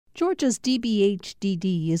Georgia's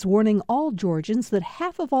DBHDD is warning all Georgians that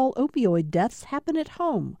half of all opioid deaths happen at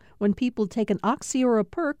home when people take an oxy or a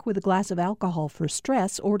perk with a glass of alcohol for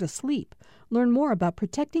stress or to sleep. Learn more about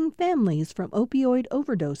protecting families from opioid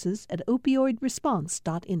overdoses at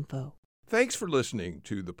opioidresponse.info. Thanks for listening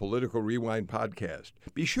to the Political Rewind podcast.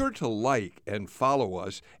 Be sure to like and follow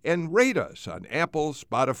us and rate us on Apple,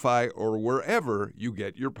 Spotify, or wherever you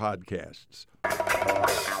get your podcasts.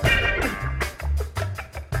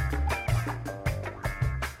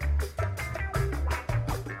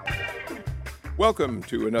 Welcome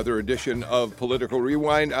to another edition of Political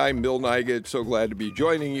Rewind. I'm Bill Nigut. So glad to be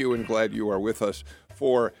joining you and glad you are with us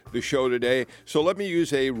for the show today. So let me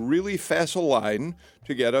use a really facile line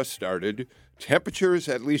to get us started. Temperatures,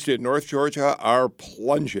 at least in North Georgia, are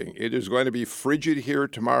plunging. It is going to be frigid here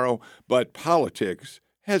tomorrow, but politics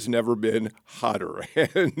has never been hotter.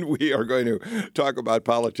 And we are going to talk about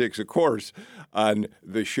politics, of course, on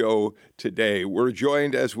the show today. We're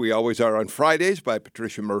joined, as we always are on Fridays, by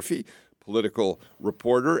Patricia Murphy, political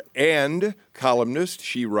reporter and columnist.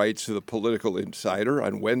 She writes the Political Insider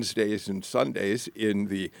on Wednesdays and Sundays in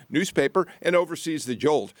the newspaper and oversees The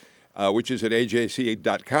Jolt, which is at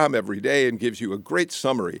ajc.com every day and gives you a great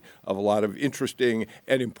summary of a lot of interesting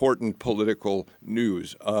and important political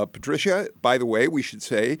news. Patricia, by the way, we should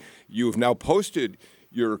say you have now posted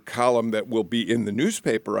your column that will be in the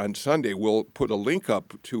newspaper on Sunday. We'll put a link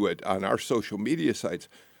up to it on our social media sites.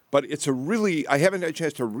 But it's I haven't had a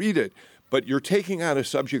chance to read it, but you're taking on a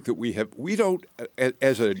subject that we don't,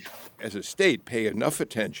 as a state, pay enough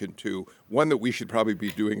attention to, one that we should probably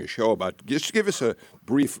be doing a show about. Just give us a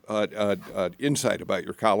brief insight about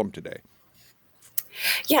your column today.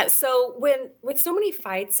 Yeah, so with so many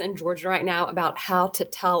fights in Georgia right now about how to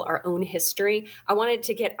tell our own history, I wanted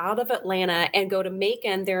to get out of Atlanta and go to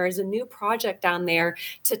Macon. There is a new project down there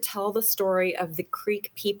to tell the story of the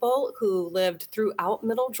Creek people who lived throughout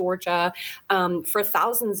Middle Georgia for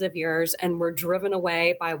thousands of years and were driven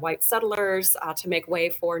away by white settlers to make way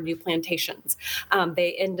for new plantations.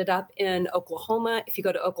 They ended up in Oklahoma. If you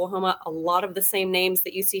go to Oklahoma, a lot of the same names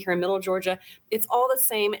that you see here in Middle Georgia, it's all the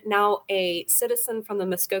same. Now a citizen from the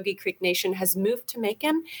Muskogee Creek Nation has moved to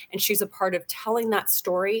Macon, and she's a part of telling that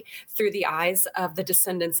story through the eyes of the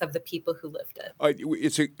descendants of the people who lived it.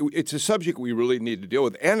 It's a subject we really need to deal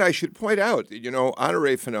with. And I should point out,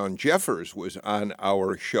 Honoré Fanon Jeffers was on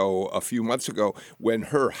our show a few months ago when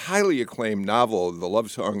her highly acclaimed novel, The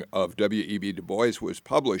Love Song of W.E.B. Du Bois, was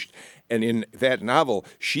published. And in that novel,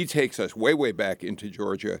 she takes us way, way back into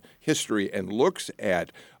Georgia history and looks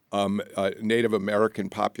at Native American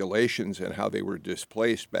populations and how they were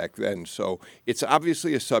displaced back then. So it's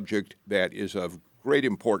obviously a subject that is of great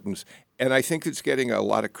importance, and I think it's getting a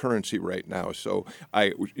lot of currency right now. So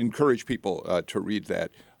I encourage people to read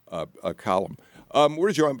that column.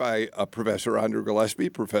 We're joined by Professor Andra Gillespie,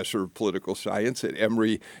 professor of political science at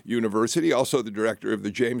Emory University, also the director of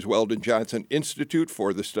the James Weldon Johnson Institute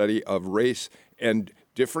for the Study of Race and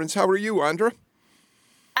Difference. How are you, Andra?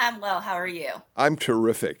 I'm well. How are you? I'm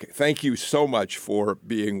terrific. Thank you so much for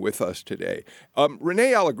being with us today.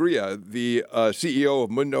 Rene Alegria, the CEO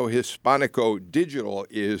of Mundo Hispanico Digital,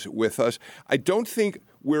 is with us. I don't think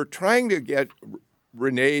we're trying to get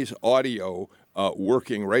Rene's audio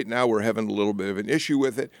working. Right now, we're having a little bit of an issue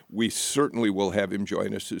with it. We certainly will have him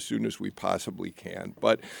join us as soon as we possibly can.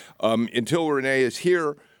 But until Rene is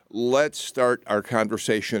here, let's start our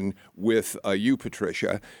conversation with you,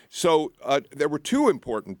 Patricia. So there were two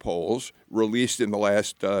important polls released in the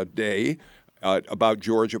last day about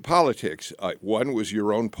Georgia politics. One was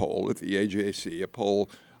your own poll at the AJC, a poll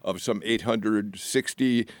of some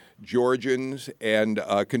 860 Georgians and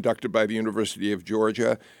conducted by the University of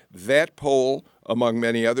Georgia. That poll, among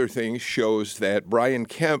many other things, shows that Brian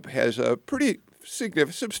Kemp has a pretty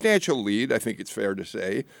substantial lead, I think it's fair to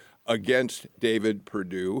say, against David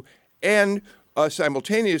Perdue. And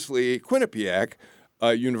simultaneously, Quinnipiac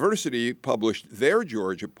University published their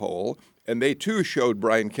Georgia poll, and they too showed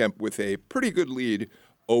Brian Kemp with a pretty good lead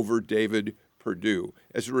over David Perdue.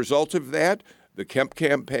 As a result of that, the Kemp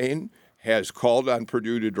campaign has called on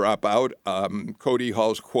Perdue to drop out. Cody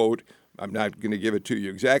Hall's quote, I'm not going to give it to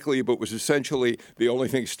you exactly, but was essentially the only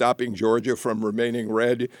thing stopping Georgia from remaining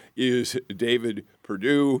red is David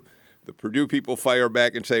Perdue. The Perdue people fire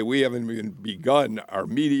back and say, we haven't even begun our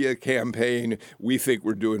media campaign. We think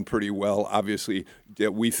we're doing pretty well. Obviously,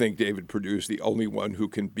 we think David Perdue is the only one who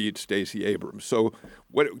can beat Stacey Abrams. So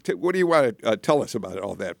what do you want to tell us about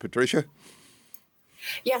all that, Patricia?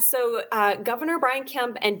 Yeah, so Governor Brian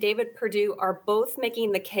Kemp and David Perdue are both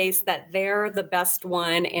making the case that they're the best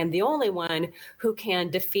one and the only one who can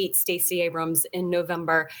defeat Stacey Abrams in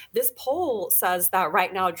November. This poll says that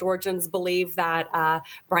right now Georgians believe that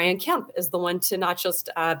Brian Kemp is the one to not just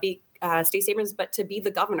beat Stacey Abrams, but to be the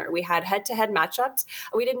governor. We had head-to-head matchups.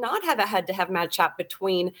 We did not have a head-to-head matchup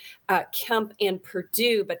between Kemp and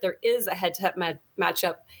Perdue, but there is a head-to-head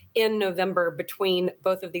matchup in November between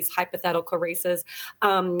both of these hypothetical races.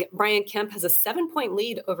 Brian Kemp has a 7-point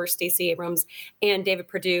lead over Stacey Abrams, and David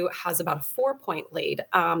Perdue has about a 4-point lead.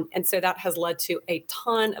 And so that has led to a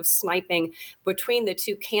ton of sniping between the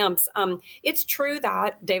two camps. It's true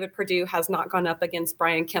that David Perdue has not gone up against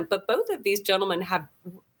Brian Kemp, but both of these gentlemen have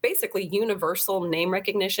basically universal name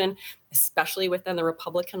recognition, especially within the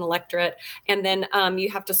Republican electorate. And then you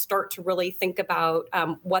have to start to really think about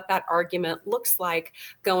what that argument looks like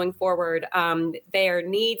going forward. There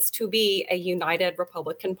needs to be a united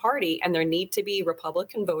Republican Party, and there need to be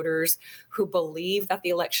Republican voters who believe that the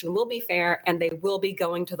election will be fair and they will be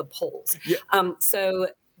going to the polls. Yeah. So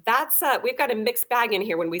that's we've got a mixed bag in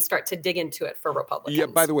here when we start to dig into it for Republicans. Yeah.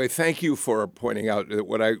 By the way, thank you for pointing out that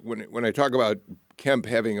when I talk about Kemp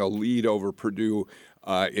having a lead over Perdue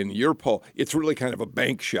in your poll, it's really kind of a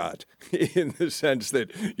bank shot in the sense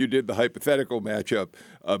that you did the hypothetical matchup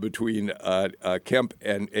between Kemp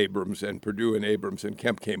and Abrams and Perdue and Abrams, and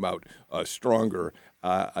Kemp came out stronger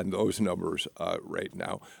on those numbers right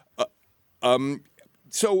now.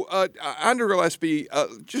 So, Andra Gillespie,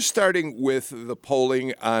 just starting with the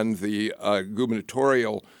polling on the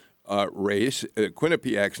gubernatorial race,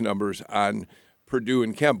 Quinnipiac's numbers on Perdue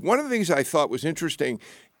and Kemp. One of the things I thought was interesting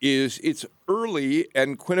is it's early,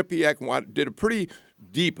 and Quinnipiac did a pretty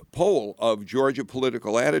deep poll of Georgia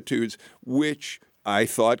political attitudes, which I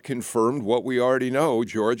thought confirmed what we already know.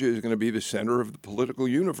 Georgia is going to be the center of the political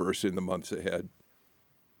universe in the months ahead.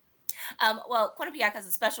 Well, Quinnipiac has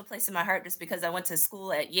a special place in my heart just because I went to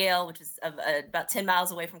school at Yale, which is about 10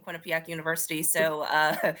 miles away from Quinnipiac University. So,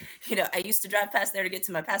 I used to drive past there to get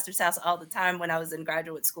to my pastor's house all the time when I was in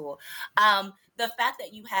graduate school. The fact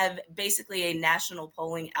that you have basically a national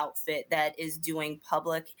polling outfit that is doing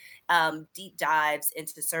public deep dives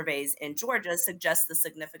into surveys in Georgia suggests the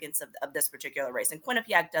significance of this particular race. And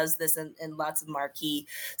Quinnipiac does this in lots of marquee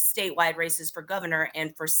statewide races for governor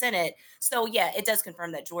and for Senate. So, yeah, it does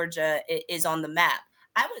confirm that Georgia is on the map.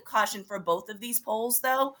 I would caution for both of these polls,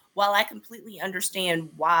 though, while I completely understand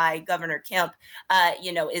why Governor Kemp,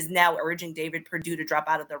 is now urging David Perdue to drop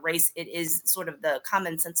out of the race. It is sort of the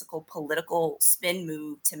commonsensical political spin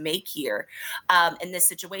move to make here in this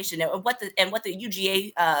situation. And what the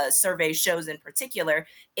UGA survey shows in particular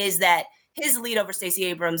is that his lead over Stacey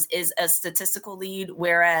Abrams is a statistical lead,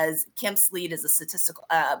 whereas Kemp's lead is a statistical,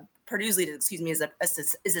 Perdue's lead, is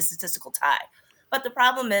a statistical tie. But the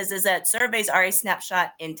problem is that surveys are a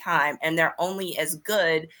snapshot in time, and they're only as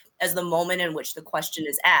good as the moment in which the question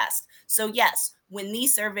is asked. So yes, when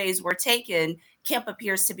these surveys were taken, Kemp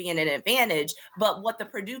appears to be in an advantage, but what the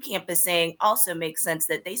Perdue camp is saying also makes sense,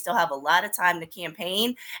 that they still have a lot of time to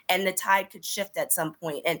campaign, and the tide could shift at some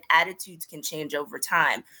point, and attitudes can change over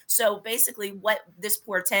time. So basically what this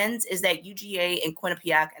portends is that UGA and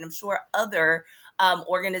Quinnipiac, and I'm sure other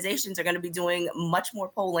organizations, are going to be doing much more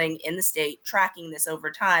polling in the state, tracking this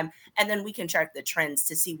over time, and then we can track the trends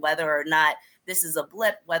to see whether or not this is a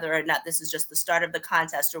blip, whether or not this is just the start of the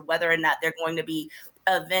contest, or whether or not they're going to be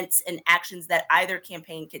events and actions that either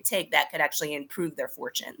campaign could take that could actually improve their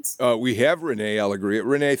fortunes. We have Rene Alegria.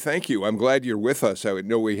 Rene, thank you. I'm glad you're with us. I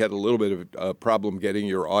know we had a little bit of a problem getting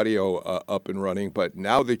your audio up and running, but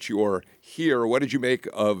now that you're here, what did you make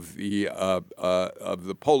of the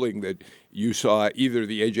polling that you saw, either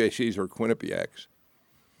the AJCs or Quinnipiacs?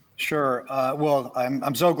 Sure. Well,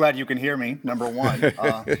 I'm so glad you can hear me, number one,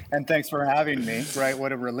 and thanks for having me. Right,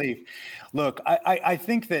 what a relief. Look, I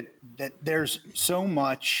think that there's so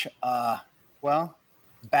much,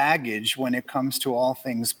 baggage when it comes to all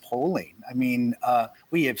things polling. I mean,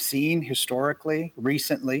 we have seen historically,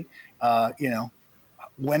 recently,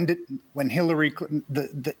 when Hillary,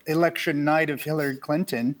 the election night of Hillary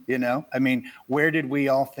Clinton, where did we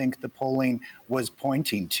all think the polling was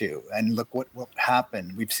pointing to? And look what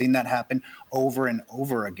happened. We've seen that happen over and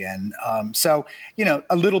over again. So,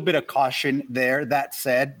 a little bit of caution there. That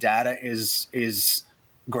said, data is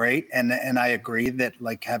great. And I agree that,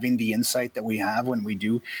 like, having the insight that we have when we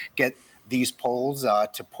do get these polls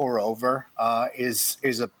to pour over is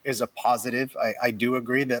a positive. I do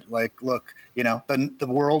agree that, like, look, the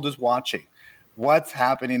world is watching what's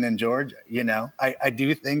happening in Georgia. I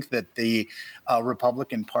do think that the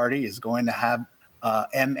Republican Party is going to have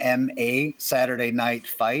MMA Saturday night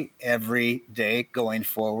fight every day going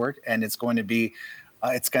forward, and it's going to be,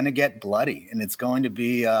 it's going to get bloody, and it's going to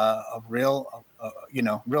be a real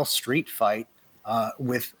street fight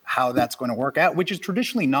with how that's going to work out, which is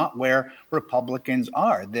traditionally not where Republicans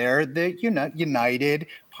are. They're the united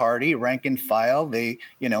party, rank and file. They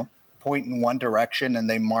point in one direction and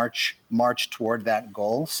they march toward that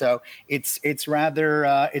goal. So it's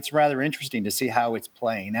rather interesting to see how it's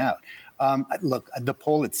playing out. Look, the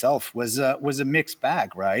poll itself was a mixed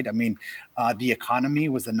bag, right? I mean, the economy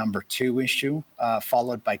was the number 2 issue,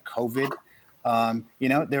 followed by COVID.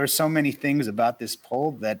 There are so many things about this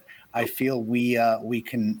poll that I feel we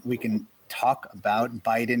can talk about.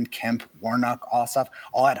 Biden, Kemp, Warnock, Ossoff,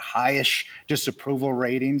 all had highish disapproval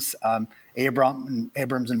ratings.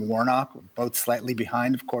 Abrams and Warnock both slightly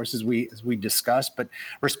behind, of course, as we discussed. But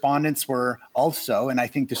respondents were also, and I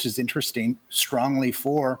think this is interesting, strongly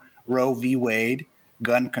for Roe v. Wade,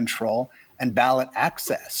 gun control, and ballot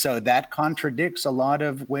access. So that contradicts a lot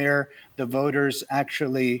of where the voters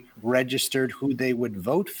actually registered who they would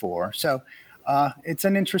vote for. So it's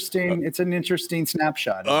an interesting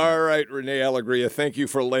snapshot. All right, Rene Alegria, thank you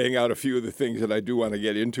for laying out a few of the things that I do want to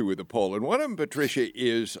get into with the poll. And one of them, Patricia,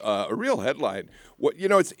 is a real headline.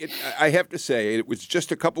 I have to say, it was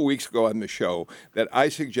just a couple weeks ago on the show that I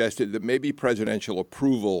suggested that maybe presidential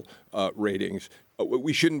approval ratings,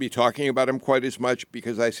 we shouldn't be talking about them quite as much,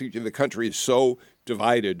 because I see the country is so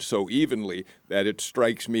divided so evenly that it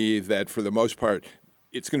strikes me that for the most part,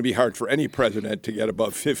 it's going to be hard for any president to get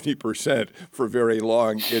above 50% for very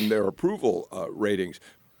long in their approval ratings.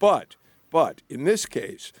 But in this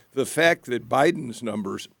case, the fact that Biden's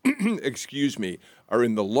numbers, are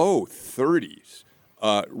in the low 30s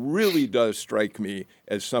really does strike me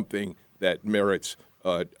as something that merits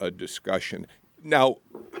a discussion. Now,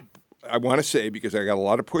 I want to say, because I got a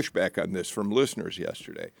lot of pushback on this from listeners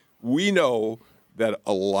yesterday, we know that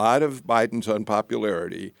a lot of Biden's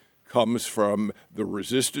unpopularity comes from the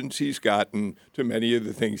resistance he's gotten to many of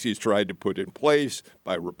the things he's tried to put in place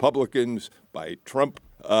by Republicans, by Trump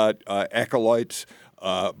acolytes,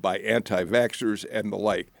 by anti-vaxxers, and the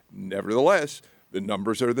like. Nevertheless, the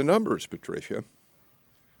numbers are the numbers, Patricia.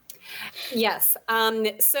 Yes.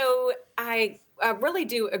 So I really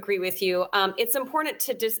do agree with you. It's important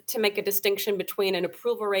to make a distinction between an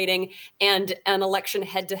approval rating and an election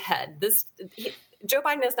head-to-head. Joe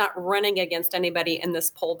Biden is not running against anybody in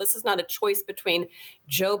this poll. This is not a choice between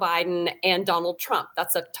Joe Biden and Donald Trump.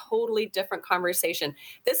 That's a totally different conversation.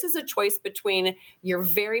 This is a choice between you're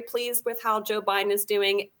very pleased with how Joe Biden is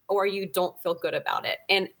doing or you don't feel good about it.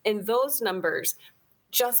 And in those numbers,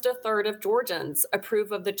 just a third of Georgians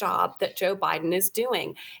approve of the job that Joe Biden is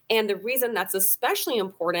doing. And the reason that's especially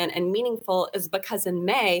important and meaningful is because in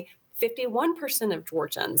May, 51% of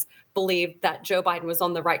Georgians believed that Joe Biden was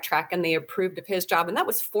on the right track and they approved of his job. And that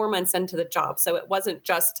was 4 months into the job. So it wasn't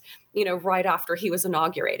just, right after he was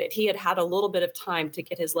inaugurated. He had had a little bit of time to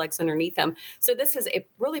get his legs underneath him. So this is a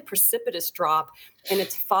really precipitous drop, and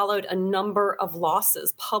it's followed a number of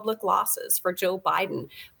losses, public losses for Joe Biden.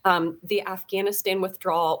 The Afghanistan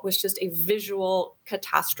withdrawal was just a visual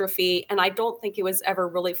catastrophe, and I don't think it was ever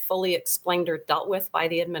really fully explained or dealt with by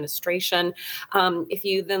the administration. If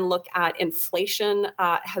you then look at inflation,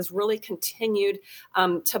 has really continued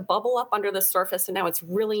to bubble up under the surface, and now it's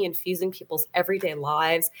really infusing people's everyday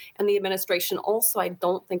lives. And the administration also, I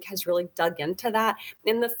don't think, has really dug into that.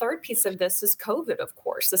 And the third piece of this is COVID, of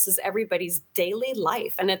course. This is everybody's daily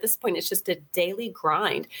life. And at this point, it's just a daily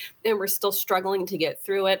grind. And we're still struggling to get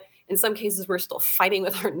through it. In some cases, we're still fighting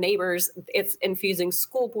with our neighbors. It's infusing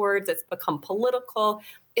school boards. It's become political.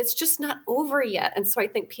 It's just not over yet. And so I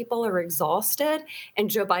think people are exhausted, and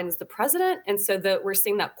Joe Biden's the president. And so we're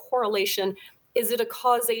seeing that correlation. Is it a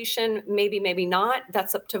causation? Maybe, maybe not.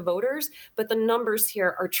 That's up to voters. But the numbers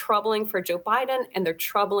here are troubling for Joe Biden, and they're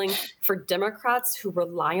troubling for Democrats who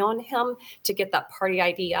rely on him to get that party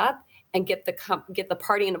ID up and get the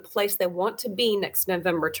party in a place they want to be next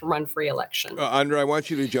November to run for re-election. Andra, I want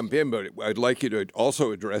you to jump in, but I'd like you to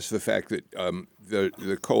also address the fact that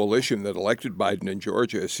the coalition that elected Biden in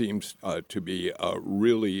Georgia seems to be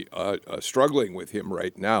really struggling with him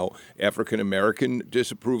right now. African-American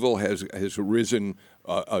disapproval has risen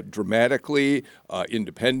dramatically.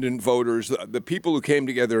 Independent voters, the people who came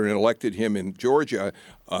together and elected him in Georgia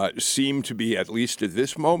seem to be, at least at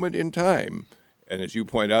this moment in time, and as you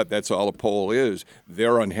point out, that's all a poll is,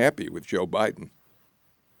 they're unhappy with Joe Biden.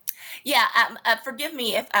 Yeah, forgive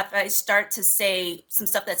me if I start to say some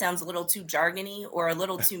stuff that sounds a little too jargony or a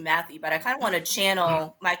little too mathy, but I kind of want to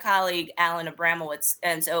channel my colleague, Alan Abramowitz.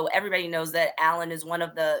 And so everybody knows that Alan is one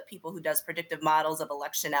of the people who does predictive models of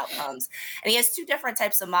election outcomes. And he has two different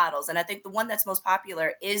types of models. And I think the one that's most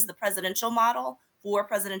popular is the presidential model for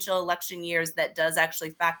presidential election years that does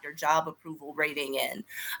actually factor job approval rating in.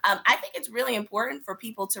 I think it's really important for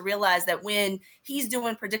people to realize that when he's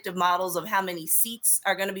doing predictive models of how many seats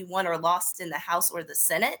are going to be won or lost in the House or the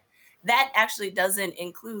Senate, that actually doesn't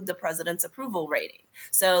include the president's approval rating.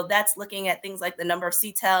 So that's looking at things like the number of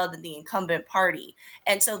seats held in the incumbent party.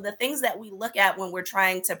 And so the things that we look at when we're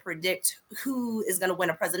trying to predict who is going to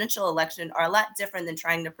win a presidential election are a lot different than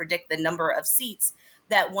trying to predict the number of seats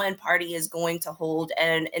that one party is going to hold,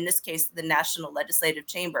 and in this case, the National Legislative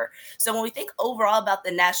Chamber. So when we think overall about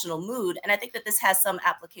the national mood, and I think that this has some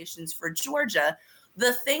applications for Georgia,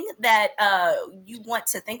 the thing that you want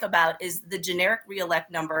to think about is the generic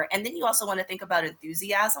reelect number, and then you also want to think about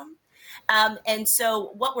enthusiasm. And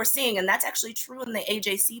so what we're seeing, and that's actually true in the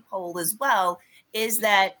AJC poll as well, is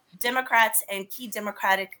that Democrats and key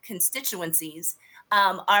Democratic constituencies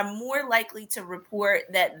are more likely to report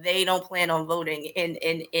that they don't plan on voting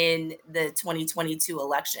in the 2022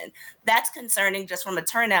 election. That's concerning just from a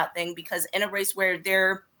turnout thing, because in a race where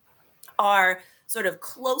there are sort of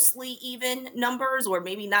closely even numbers, or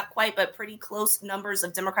maybe not quite, but pretty close numbers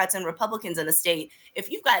of Democrats and Republicans in the state, if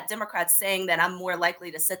you've got Democrats saying that I'm more likely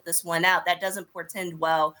to sit this one out, that doesn't portend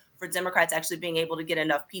well for Democrats actually being able to get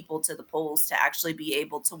enough people to the polls to actually be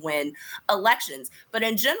able to win elections. But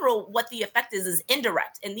in general, what the effect is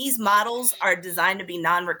indirect. And these models are designed to be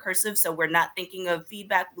non-recursive. So we're not thinking of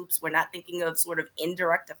feedback loops. We're not thinking of sort of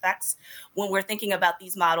indirect effects when we're thinking about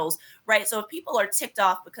these models, right? So if people are ticked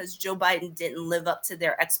off because Joe Biden didn't live up to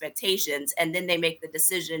their expectations, and then they make the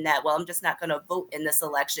decision that, well, I'm just not going to vote in this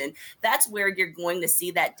election, that's where you're going to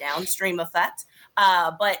see that downstream effect.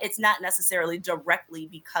 But it's not necessarily directly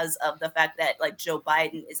because of the fact that like Joe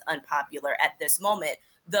Biden is unpopular at this moment,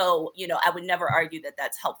 though, you know, I would never argue that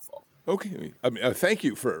that's helpful. Okay. Thank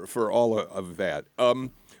you for all of that.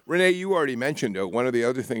 Rene, you already mentioned one of the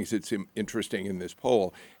other things that's interesting in this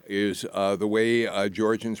poll is the way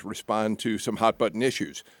Georgians respond to some hot button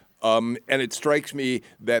issues. And it strikes me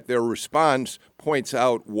that their response points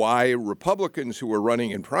out why Republicans who are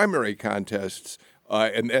running in primary contests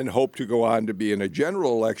and then hope to go on to be in a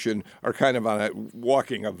general election are kind of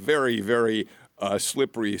walking a very, very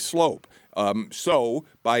slippery slope. So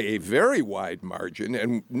by a very wide margin,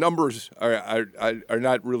 and numbers are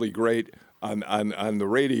not really great on the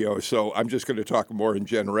radio, so I'm just going to talk more in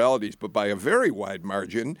generalities, but by a very wide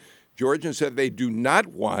margin, Georgians said they do not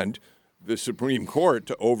want the Supreme Court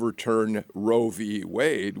to overturn Roe v.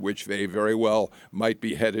 Wade, which they very well might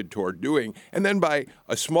be headed toward doing. And then by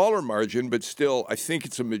a smaller margin, but still, I think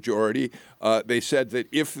it's a majority, they said that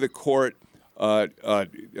if the court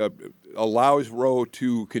allows Roe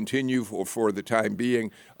to continue for the time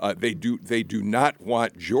being, they do not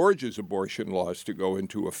want Georgia's abortion laws to go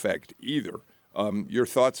into effect either. Your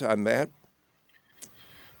thoughts on that?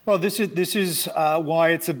 Well, this is why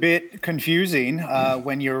it's a bit confusing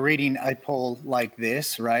when you're reading a poll like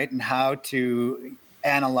this, right? And how to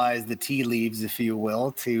analyze the tea leaves, if you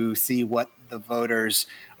will, to see what the voters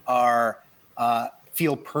are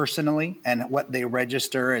feel personally and what they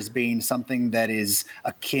register as being something that is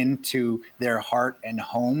akin to their heart and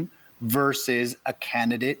home versus a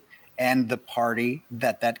candidate and the party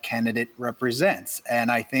that candidate represents. And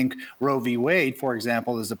I think Roe v. Wade, for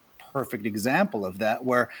example, is a perfect example of that,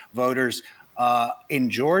 where voters in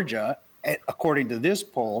Georgia, according to this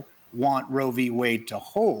poll, want Roe v. Wade to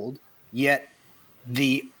hold, yet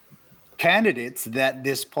the candidates that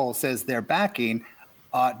this poll says they're backing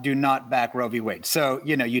do not back Roe v. Wade. So,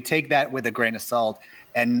 you know, you take that with a grain of salt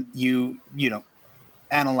and you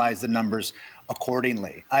analyze the numbers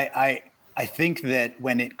accordingly. I think that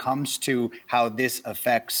when it comes to how this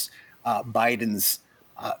affects Biden's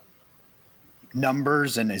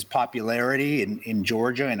numbers and his popularity in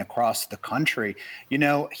Georgia and across the country, you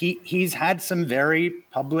know, he's had some very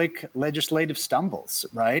public legislative stumbles,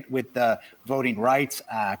 right, with the Voting Rights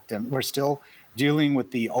Act, and we're still dealing with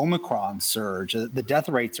the Omicron surge. The death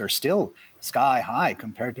rates are still sky high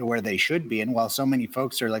compared to where they should be. And while so many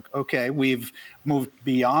folks are like, okay, we've moved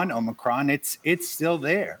beyond Omicron, it's still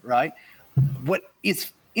there, right? What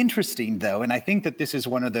is interesting, though, and I think that this is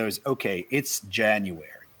one of those, okay, it's January,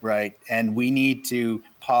 right? And we need to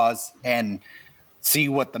pause and see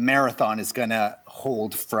what the marathon is going to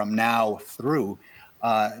hold from now through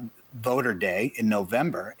voter day in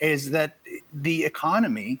November, is that the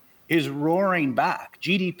economy is roaring back.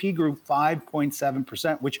 GDP grew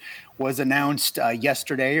 5.7%, which was announced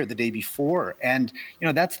yesterday or the day before. And,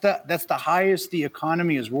 that's the highest the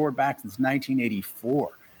economy has roared back since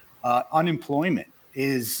 1984. Unemployment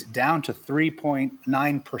is down to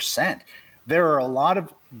 3.9%. There are a lot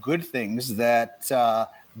of good things that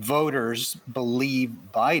voters believe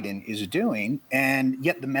Biden is doing, and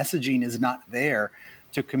yet the messaging is not there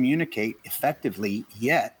to communicate effectively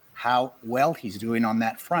yet how well he's doing on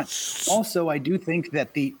that front. Also, I do think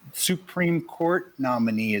that the Supreme Court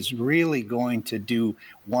nominee is really going to do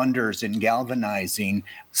wonders in galvanizing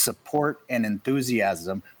support and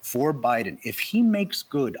enthusiasm for Biden. If he makes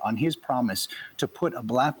good on his promise to put a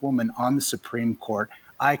Black woman on the Supreme Court,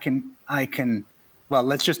 I can. Well,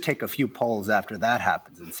 let's just take a few polls after that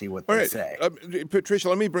happens and see what they say. Patricia,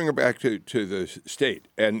 let me bring her back to the state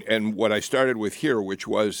and what I started with here, which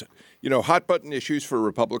was, hot button issues for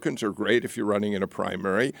Republicans are great if you're running in a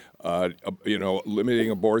primary. Limiting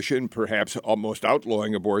abortion, perhaps almost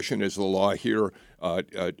outlawing abortion, as the law here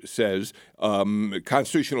says.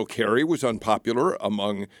 Constitutional carry was unpopular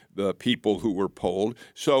among the people who were polled.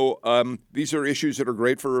 So these are issues that are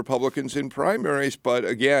great for Republicans in primaries, but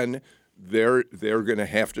again, they're going to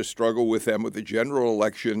have to struggle with them with the general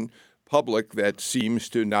election public that seems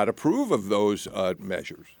to not approve of those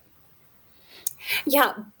measures.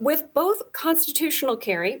 Yeah, with both constitutional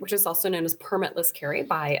carry, which is also known as permitless carry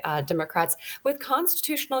by Democrats, with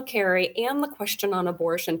constitutional carry and the question on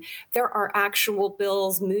abortion, there are actual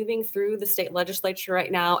bills moving through the state legislature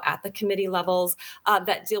right now at the committee levels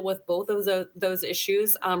that deal with both of those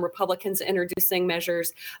issues. Republicans introducing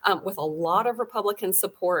measures with a lot of Republican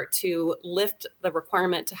support to lift the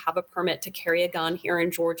requirement to have a permit to carry a gun here in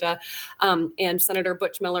Georgia. And Senator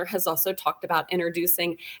Butch Miller has also talked about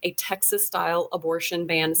introducing a Texas-style abortion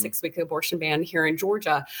ban, 6-week abortion ban here in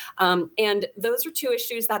Georgia. And those are two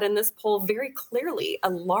issues that in this poll very clearly a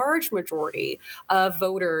large majority of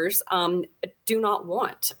voters do not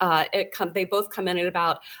want. They both come in at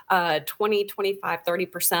about 20, 25,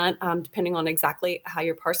 30%, depending on exactly how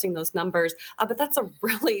you're parsing those numbers. But that's a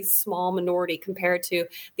really small minority compared to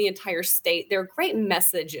the entire state. They're great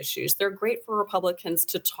message issues. They're great for Republicans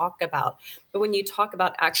to talk about. But when you talk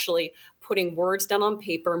about actually putting words down on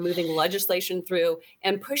paper, moving legislation through,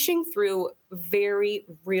 and pushing through very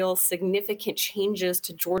real significant changes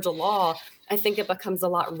to Georgia law, I think it becomes a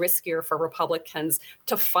lot riskier for Republicans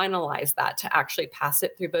to finalize that, to actually pass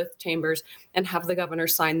it through both chambers and have the governor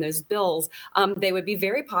sign those bills. They would be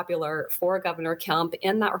very popular for Governor Kemp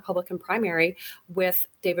in that Republican primary with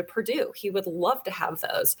David Perdue. He would love to have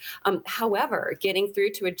those. However, getting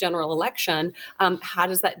through to a general election, how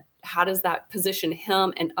does that position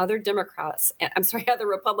him and other other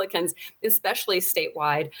Republicans, especially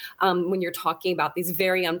statewide, when you're talking about these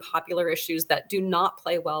very unpopular issues that do not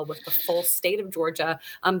play well with the full state of Georgia,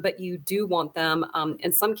 but you do want them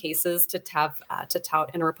in some cases to tout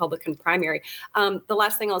in a Republican primary. The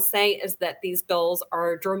last thing I'll say is that these bills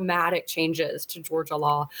are dramatic changes to Georgia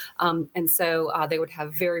law, and so they would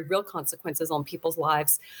have very real consequences on people's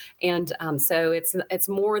lives. And so it's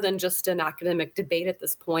more than just an academic debate at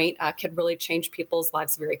this point. Could really change people's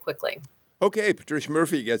lives very quickly. Okay, Patricia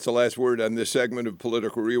Murphy gets the last word on this segment of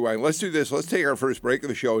Political Rewind. Let's do this. Let's take our first break of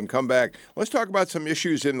the show and come back. Let's talk about some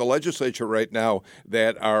issues in the legislature right now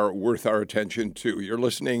that are worth our attention too. You're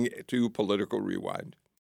listening to Political Rewind.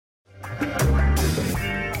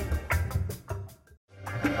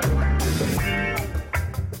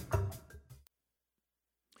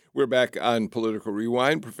 We're back on Political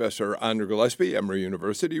Rewind. Professor Andra Gillespie, Emory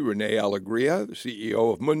University, Rene Alegria, the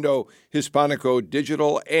CEO of Mundo Hispanico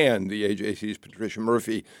Digital, and the AJC's Patricia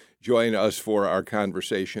Murphy join us for our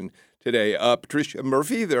conversation today. Patricia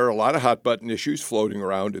Murphy, there are a lot of hot-button issues floating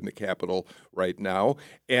around in the Capitol right now,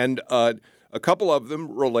 and a couple of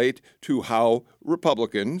them relate to how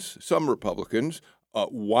some Republicans,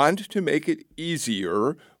 want to make it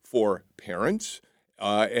easier for parents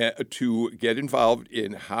to get involved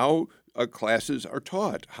in how classes are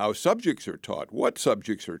taught, how subjects are taught, what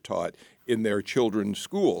subjects are taught in their children's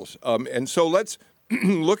schools. And so let's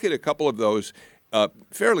look at a couple of those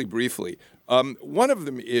fairly briefly. One of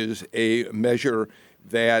them is a measure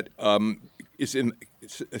that both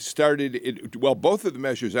of the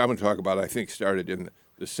measures I'm going to talk about, I think, started in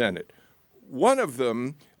the Senate. One of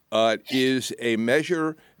them is a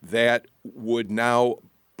measure that would now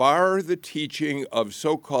bar the teaching of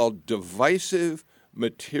so-called divisive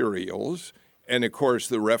materials, and of course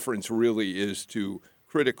the reference really is to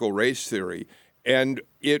critical race theory, and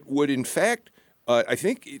it would in fact I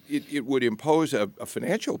think it would impose a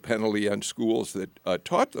financial penalty on schools that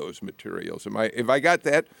taught those materials. Have I got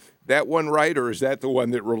that one right, or is that the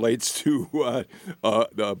one that relates to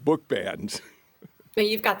the book bans? No,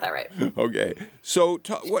 you've got that right. Okay. So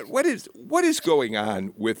what is going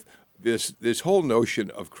on with this whole notion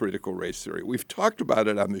of critical race theory? We've talked about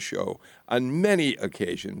it on the show on many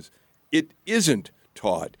occasions. It isn't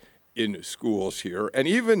taught in schools here, and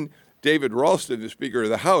even David Ralston, the Speaker of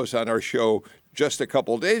the House, on our show just a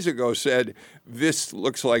couple of days ago said this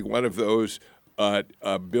looks like one of those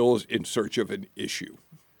bills in search of an issue.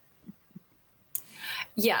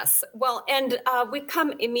 Yes. Well, and we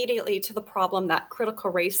come immediately to the problem that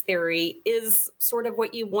critical race theory is sort of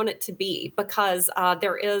what you want it to be, because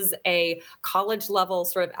there is a college level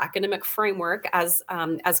sort of academic framework, as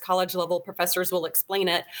college level professors will explain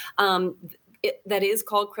it, that is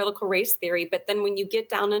called critical race theory. But then when you get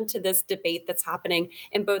down into this debate that's happening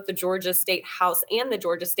in both the Georgia State House and the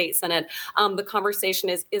Georgia State Senate, the conversation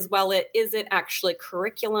is it actually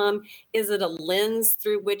curriculum? Is it a lens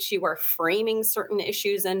through which you are framing certain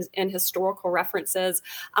issues and historical references?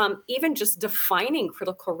 Even just defining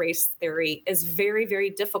critical race theory is very,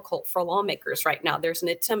 very difficult for lawmakers right now. There's an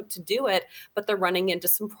attempt to do it, but they're running into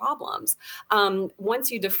some problems.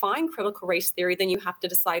 Once you define critical race theory, then you have to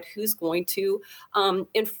decide who's going to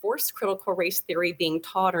enforce critical race theory being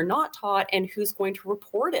taught or not taught, and who's going to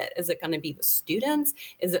report it. Is it going to be the students?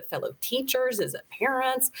 Is it fellow teachers? Is it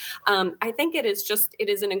parents? I think it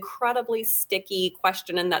is an incredibly sticky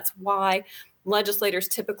question, and that's why legislators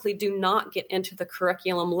typically do not get into the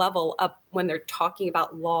curriculum level up when they're talking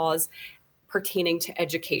about laws pertaining to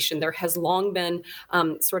education. There has long been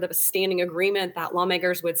sort of a standing agreement that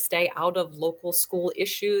lawmakers would stay out of local school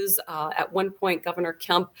issues. At one point, Governor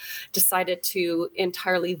Kemp decided to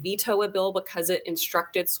entirely veto a bill because it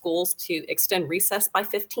instructed schools to extend recess by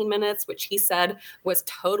 15 minutes, which he said was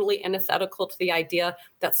totally antithetical to the idea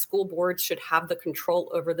that school boards should have the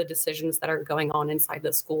control over the decisions that are going on inside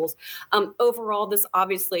the schools. Overall, this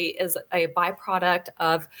obviously is a byproduct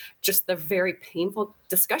of just the very painful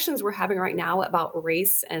discussions we're having right now about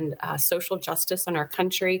race and social justice in our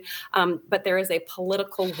country. But there is a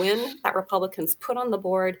political win that Republicans put on the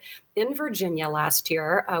board in Virginia last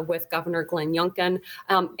year with Governor Glenn Youngkin,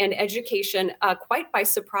 and education, quite by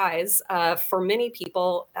surprise for many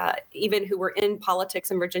people, even who were in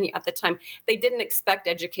politics in Virginia at the time. They didn't expect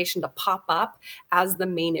education to pop up as the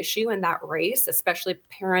main issue in that race, especially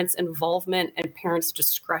parents' involvement and parents'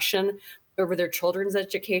 discretion over their children's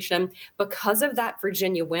education. Because of that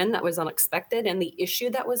Virginia win that was unexpected and the issue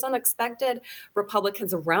that was unexpected,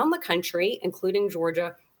 Republicans around the country, including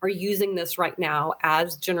Georgia, are using this right now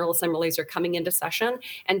as General Assemblies are coming into session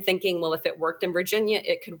and thinking, well, if it worked in Virginia,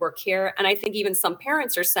 it could work here. And I think even some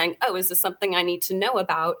parents are saying, oh, is this something I need to know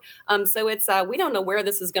about? So it's we don't know where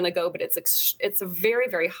this is going to go, but it's very,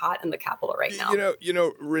 very hot in the Capitol right now. You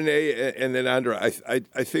know, Rene and then Andra, I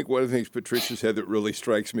think one of the things Patricia said that really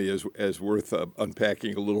strikes me as worth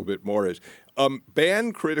unpacking a little bit more is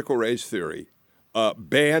ban critical race theory.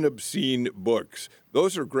 Ban obscene books.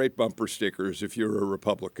 Those are great bumper stickers if you're a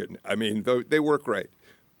Republican. I mean, they work great.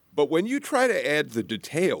 But when you try to add the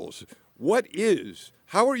details,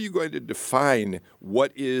 how are you going to define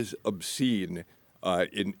what is obscene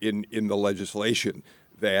in the legislation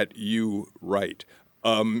that you write?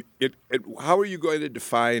 How are you going to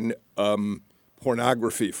define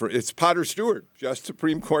pornography? It's Potter Stewart,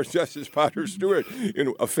 Supreme Court Justice Potter Stewart,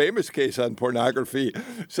 in a famous case on pornography,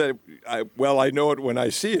 said, I know it when I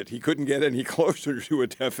see it. He couldn't get any closer to a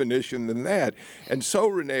definition than that. And so,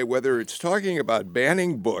 Rene, whether it's talking about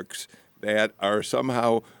banning books that are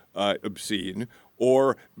somehow obscene,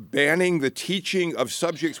 or banning the teaching of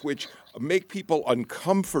subjects which make people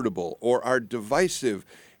uncomfortable or are divisive,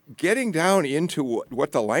 getting down into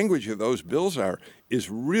what the language of those bills are is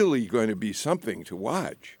really going to be something to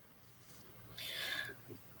watch.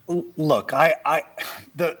 Look,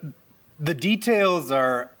 the details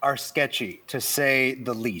are sketchy, to say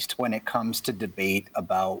the least, when it comes to debate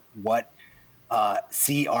about what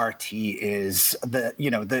CRT is.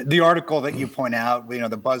 The article that you point out, the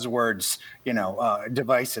buzzwords,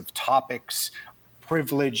 divisive topics,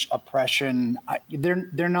 privilege, oppression.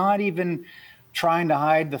 They're not even trying to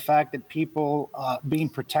hide the fact that people being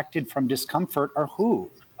protected from discomfort are who?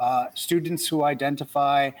 Students who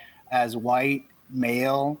identify as white,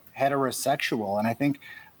 male, heterosexual. And I think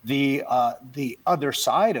the other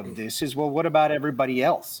side of this is, well, what about everybody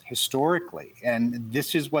else historically? And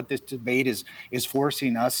this is what this debate is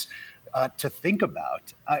forcing us to think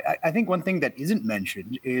about. I think one thing that isn't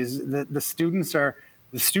mentioned is that the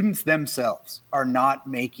students themselves are not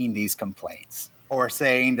making these complaints. or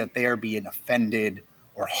saying that they are being offended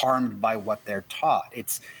or harmed by what they're taught.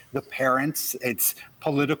 It's the parents, it's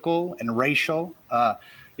political and racial.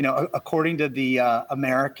 According to the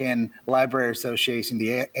American Library Association,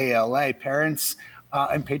 the ALA, parents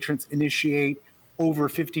and patrons initiate over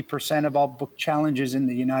 50% of all book challenges in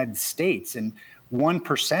the United States. And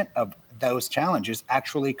 1% of those challenges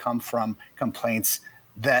actually come from complaints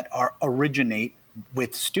that originate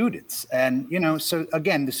with students. And, so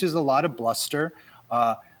again, this is a lot of bluster.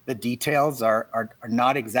 The details are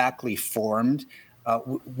not exactly formed.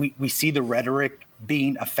 We see the rhetoric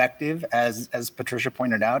being effective, as Patricia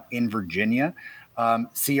pointed out, in Virginia.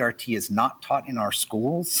 CRT is not taught in our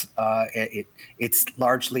schools. It's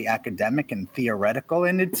largely academic and theoretical,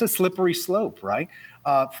 and it's a slippery slope, right?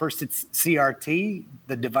 First, it's CRT,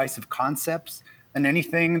 the divisive concepts, and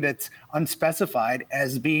anything that's unspecified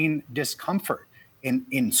as being discomfort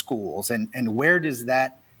in schools. And where does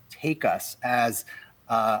that take us as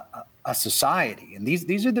a society? And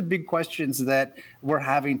these are the big questions that we're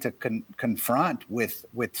having to confront with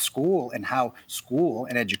school, and how school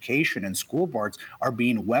and education and school boards are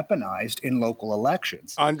being weaponized in local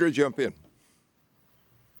elections. Andra, jump in.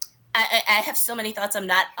 I have so many thoughts. I'm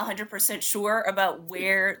not 100% sure about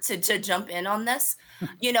where to jump in on this,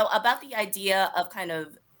 about the idea of kind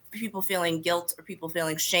of people feeling guilt or people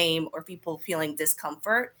feeling shame or people feeling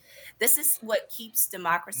discomfort. This is what keeps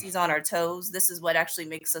democracies on our toes. This is what actually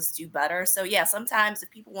makes us do better. So yeah, sometimes if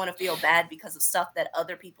people want to feel bad because of stuff that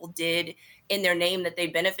other people did in their name that they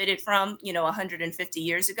benefited from, 150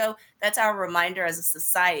 years ago, that's our reminder as a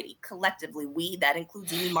society, collectively, that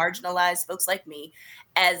includes any marginalized folks like me,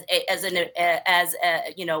 as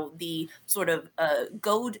the sort of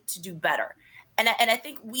goad to do better. And I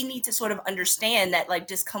think we need to sort of understand that like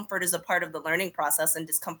discomfort is a part of the learning process, and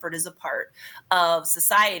discomfort is a part of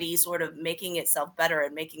society sort of making itself better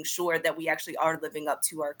and making sure that we actually are living up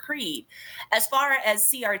to our creed. As far as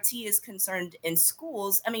CRT is concerned in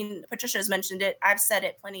schools, I mean, Patricia has mentioned it. I've said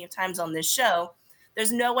it plenty of times on this show.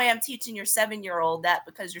 There's no way I'm teaching your 7-year-old that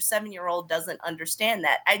because your 7-year-old doesn't understand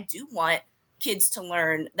that. I do want kids to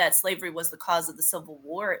learn that slavery was the cause of the Civil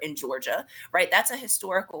War in Georgia, right? That's a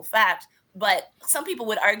historical fact. But some people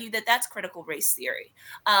would argue that that's critical race theory.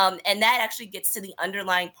 And that actually gets to the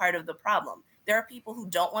underlying part of the problem. There are people who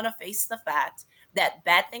don't want to face the fact that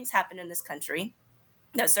bad things happen in this country,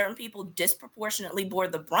 that certain people disproportionately bore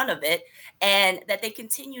the brunt of it, and that they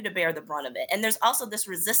continue to bear the brunt of it. And there's also this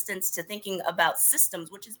resistance to thinking about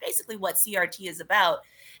systems, which is basically what CRT is about,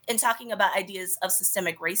 in talking about ideas of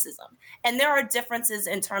systemic racism. And there are differences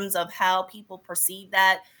in terms of how people perceive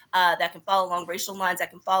that. That can fall along racial lines, that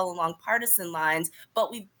can fall along partisan lines,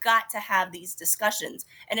 but we've got to have these discussions.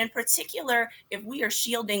 And in particular, if we are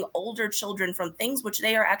shielding older children from things which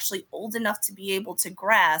they are actually old enough to be able to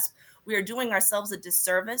grasp, we are doing ourselves a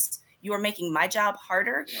disservice. You are making my job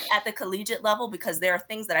harder at the collegiate level, because there are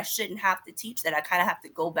things that I shouldn't have to teach that I kind of have to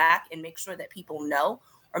go back and make sure that people know,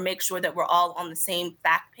 or make sure that we're all on the same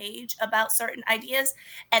fact page about certain ideas.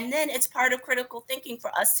 And then it's part of critical thinking for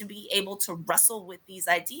us to be able to wrestle with these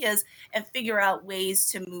ideas and figure out ways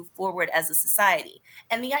to move forward as a society.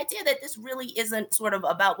 And the idea that this really isn't sort of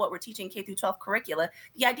about what we're teaching K through 12 curricula,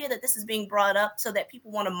 the idea that this is being brought up so that people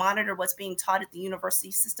want to monitor what's being taught at the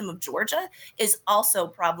University System of Georgia is also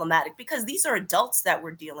problematic, because these are adults that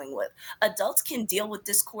we're dealing with. Adults can deal with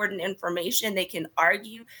discordant information. They can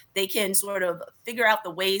argue. They can sort of figure out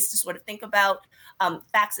the ways to sort of think about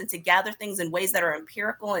facts and to gather things in ways that are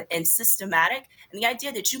empirical and systematic. And the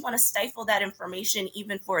idea that you want to stifle that information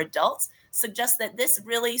even for adults suggests that this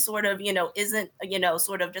really sort of, isn't,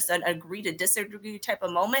 sort of just an agree to disagree type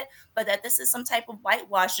of moment, but that this is some type of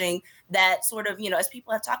whitewashing that sort of, as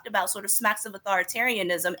people have talked about, sort of smacks of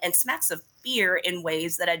authoritarianism and smacks of fear in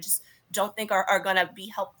ways that I just don't think are going to be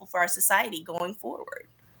helpful for our society going forward.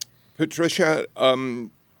 Patricia,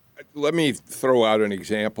 let me throw out an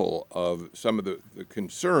example of some of the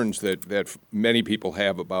concerns that many people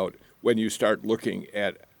have about when you start looking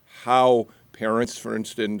at how parents, for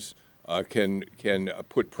instance, can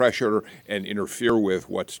put pressure and interfere with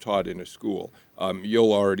what's taught in a school.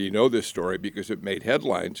 You'll already know this story because it made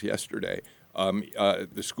headlines yesterday.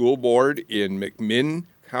 The school board in McMinn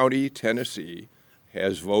County, Tennessee,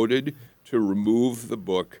 has voted to remove the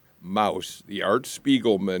book Mouse, the Art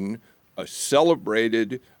Spiegelman, a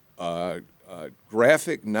celebrated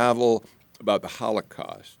graphic novel about the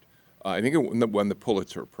Holocaust. I think it won the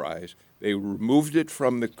Pulitzer Prize. They removed it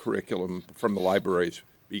from the curriculum, from the libraries,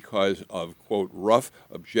 because of, quote, rough,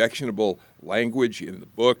 objectionable language in the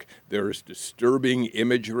book. There is disturbing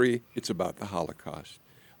imagery. It's about the Holocaust.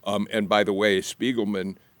 And by the way,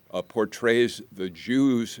 Spiegelman portrays the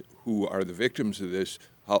Jews who are the victims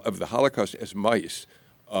of the Holocaust as mice,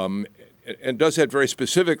 and does that very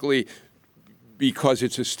specifically because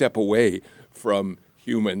it's a step away from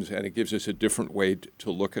humans, and it gives us a different way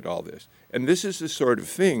to look at all this. And this is the sort of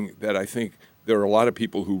thing that I think there are a lot of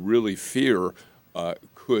people who really fear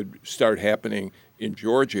could start happening in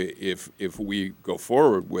Georgia if we go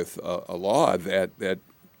forward with a law that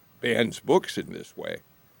bans books in this way.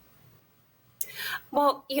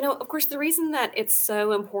 Well, of course, the reason that it's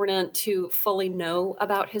so important to fully know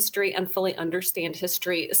about history and fully understand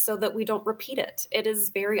history is so that we don't repeat it. It is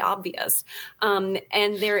very obvious. And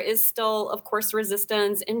there is still, of course,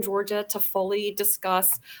 resistance in Georgia to fully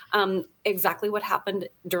discuss exactly what happened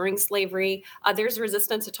during slavery. There's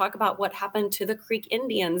resistance to talk about what happened to the Creek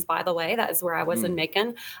Indians, by the way. That is where I was in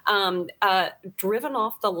Macon. Driven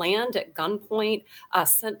off the land at gunpoint,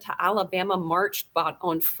 sent to Alabama, marched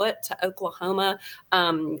on foot to Oklahoma.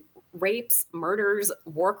 Rapes, murders,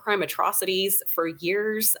 war crime atrocities for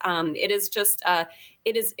years. It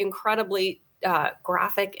is incredibly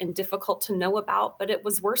graphic and difficult to know about, but it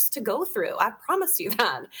was worse to go through. I promise you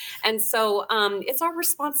that. And so it's our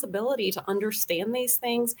responsibility to understand these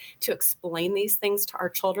things, to explain these things to our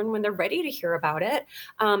children when they're ready to hear about it.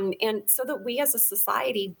 And so that we as a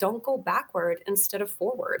society don't go backward instead of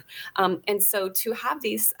forward. And so to have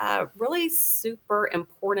these really super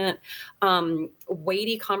important,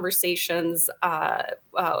 weighty conversations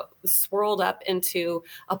swirled up into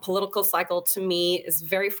a political cycle, to me, is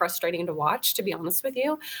very frustrating to watch, to be honest with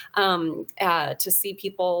you. To see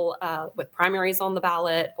people with primaries on the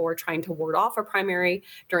ballot or trying to ward off a primary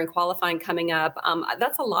during qualifying coming up,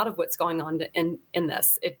 that's a lot of what's going on in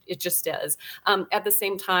this. It just is. At the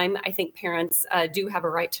same time, I think parents do have a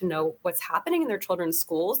right to know what's happening in their children's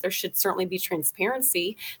schools. There should certainly be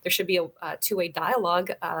transparency. There should be a two-way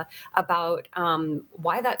dialogue about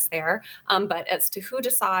why that's there. But as to who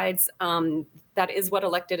decides, that is what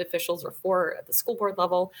elected officials are for at the school board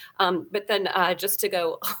level. But then just to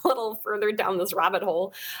go a little further down this rabbit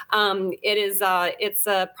hole, it's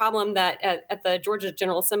a problem that at the Georgia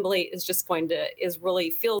General Assembly really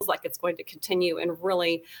feels like it's going to continue and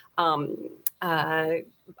really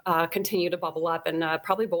continue to bubble up and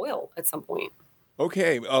probably boil at some point.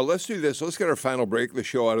 Okay, let's do this. Let's get our final break of the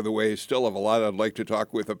show out of the way. Still have a lot I'd like to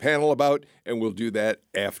talk with a panel about, and we'll do that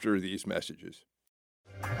after these messages.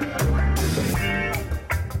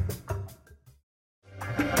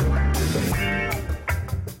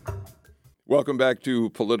 Welcome back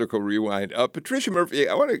to Political Rewind. Patricia Murphy,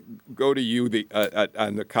 I want to go to you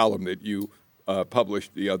on the column that you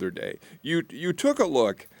published the other day. You took a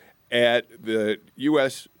look at the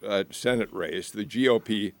U.S. Senate race, the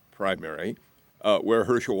GOP primary, where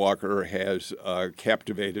Herschel Walker has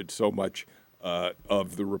captivated so much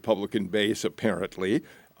of the Republican base, apparently.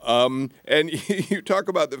 And you talk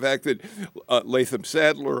about the fact that Latham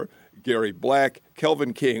Sadler, Gary Black,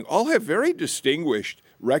 Kelvin King all have very distinguished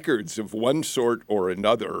records of one sort or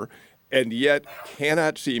another, and yet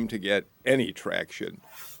cannot seem to get any traction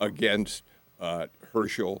against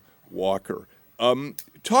Herschel Walker.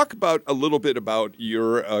 Talk about a little bit about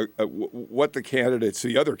your what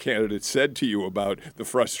the other candidates said to you about the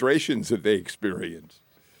frustrations that they experienced.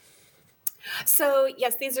 So,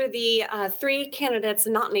 yes, these are the three candidates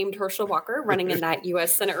not named Herschel Walker running in that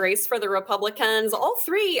U.S. Senate race for the Republicans. All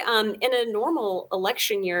three, in a normal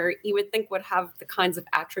election year, you would think would have the kinds of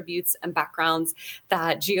attributes and backgrounds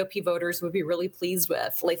that GOP voters would be really pleased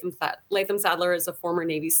with. Latham Sadler is a former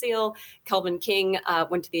Navy SEAL. Kelvin King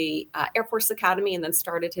went to the Air Force Academy and then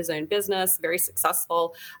started his own business, very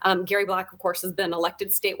successful. Gary Black, of course, has been elected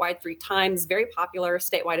statewide 3 times, very popular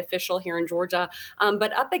statewide official here in Georgia.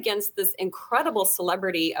 But up against this incredible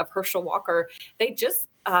celebrity of Herschel Walker, they just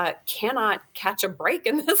cannot catch a break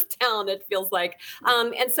in this town, it feels like.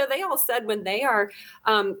 And so they all said when they are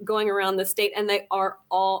going around the state, and they are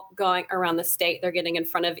all going around the state, they're getting in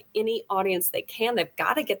front of any audience they can. They've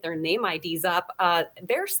got to get their name IDs up.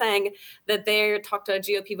 They're saying that they talk to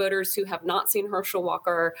GOP voters who have not seen Herschel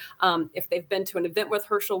Walker. If they've been to an event with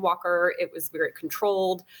Herschel Walker, it was very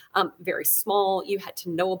controlled, very small. You had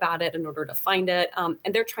to know about it in order to find it. And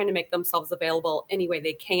they're trying to make themselves available any way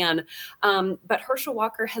they can. But Herschel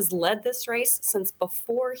Walker has led this race since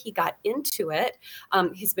before he got into it.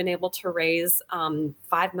 He's been able to raise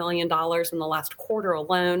 $5 million in the last quarter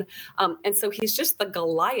alone. And so he's just the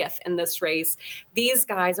Goliath in this race. These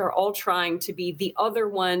guys are all trying to be the other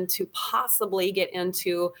one to possibly get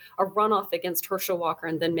into a runoff against Herschel Walker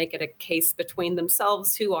and then make it a case between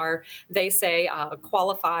themselves who are, they say,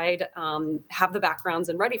 qualified, have the backgrounds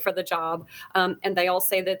and ready for the job. And they all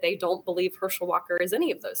say that they don't believe Herschel Walker is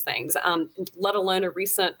any of those things, let alone a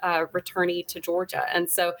recent returnee to Georgia. And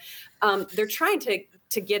so they're trying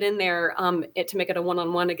to get in there to make it a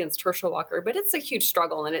one-on-one against Herschel Walker, but it's a huge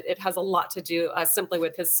struggle, and it has a lot to do simply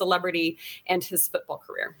with his celebrity and his football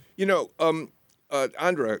career.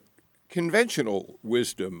 Andra, conventional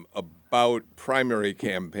wisdom about primary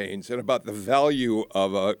campaigns and about the value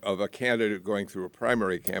of a candidate going through a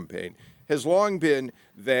primary campaign has long been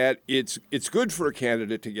that it's good for a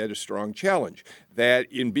candidate to get a strong challenge, that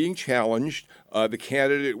in being challenged, the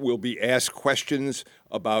candidate will be asked questions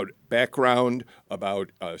about background,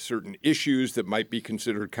 about certain issues that might be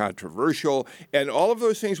considered controversial, and all of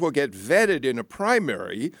those things will get vetted in a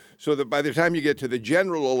primary so that by the time you get to the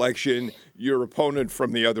general election, your opponent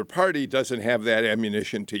from the other party doesn't have that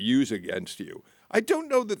ammunition to use against you. I don't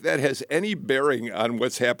know that that has any bearing on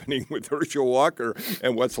what's happening with Herschel Walker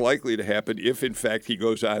and what's likely to happen if, in fact, he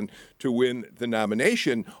goes on to win the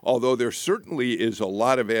nomination, although there certainly is a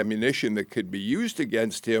lot of ammunition that could be used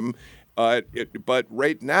against him. But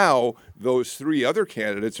right now, those three other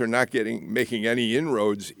candidates are not making any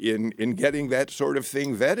inroads in getting that sort of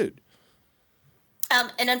thing vetted.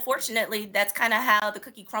 And unfortunately, that's kind of how the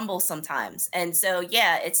cookie crumbles sometimes. And so,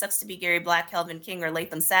 yeah, it sucks to be Gary Black, Kelvin King, or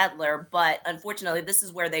Latham Sadler, but unfortunately, this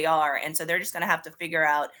is where they are. And so they're just going to have to figure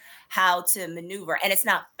out how to maneuver. And it's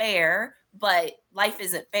not fair, but life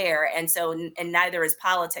isn't fair. And so, and neither is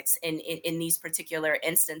politics in these particular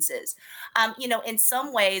instances. In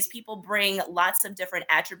some ways, people bring lots of different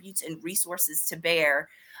attributes and resources to bear.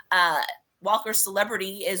 Walker's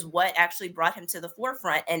celebrity is what actually brought him to the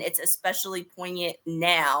forefront. And it's especially poignant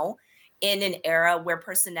now in an era where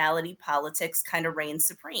personality politics kind of reigns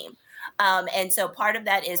supreme. And so part of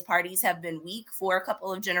that is parties have been weak for a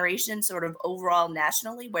couple of generations, sort of overall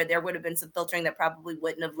nationally, where there would have been some filtering that probably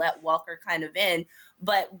wouldn't have let Walker kind of in.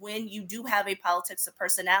 But when you do have a politics of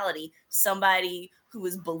personality, somebody who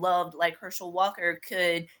is beloved like Herschel Walker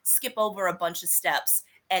could skip over a bunch of steps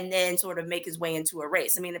and then sort of make his way into a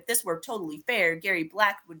race. I mean, if this were totally fair, Gary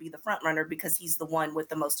Black would be the front runner because he's the one with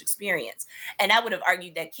the most experience. And I would have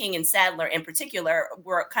argued that King and Sadler in particular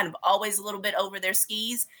were kind of always a little bit over their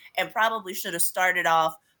skis and probably should have started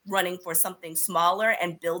off running for something smaller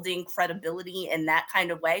and building credibility in that kind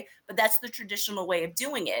of way. But that's the traditional way of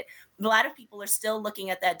doing it. A lot of people are still looking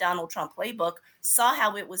at that Donald Trump playbook, saw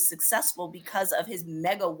how it was successful because of his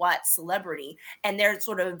megawatt celebrity. And they're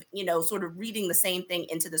sort of reading the same thing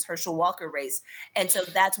into this Herschel Walker race. And so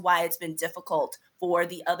that's why it's been difficult for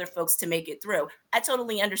the other folks to make it through. I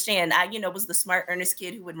totally understand. I, was the smart, earnest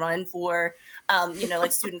kid who would run for,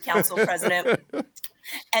 like student council president.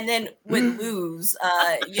 And then would lose,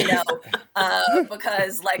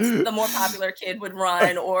 because like the more popular kid would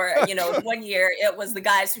run, or, 1 year it was the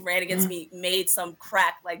guys who ran against me made some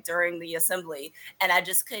crack like during the assembly, and I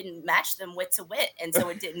just couldn't match them wit to wit. And so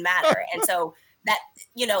it didn't matter. And so that,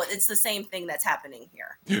 it's the same thing that's happening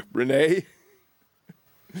here. Rene?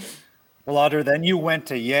 Well, Audra, then you went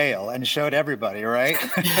to Yale and showed everybody, right?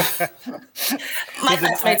 My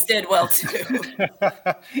classmates did well too.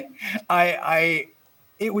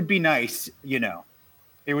 It would be nice,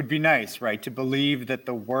 it would be nice, right, to believe that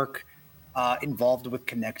the work involved with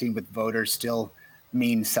connecting with voters still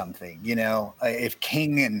means something. If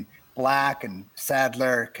King and Black and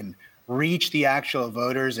Sadler can reach the actual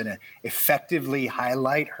voters and effectively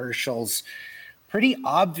highlight Herschel's pretty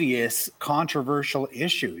obvious controversial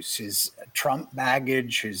issues, his Trump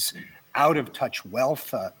baggage, his out-of-touch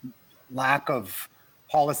wealth, lack of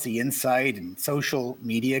policy insight and social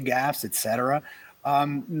media gaffes, et cetera,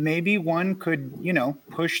 maybe one could,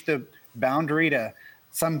 push the boundary to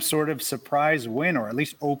some sort of surprise win, or at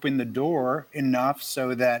least open the door enough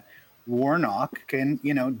so that Warnock can,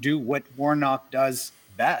 do what Warnock does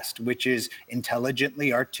best, which is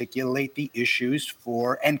intelligently articulate the issues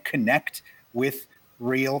for and connect with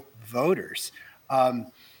real voters.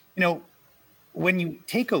 When you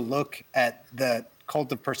take a look at the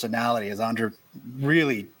cult of personality, as Andra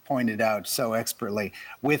really pointed out so expertly,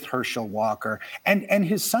 with Herschel Walker and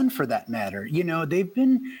his son, for that matter, they've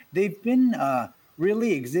been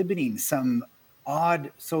really exhibiting some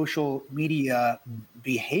odd social media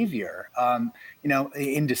behavior.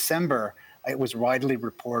 In December, it was widely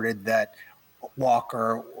reported that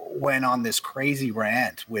Walker went on this crazy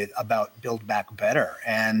rant about Build Back Better,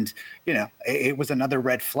 and it was another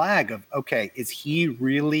red flag of, okay, is he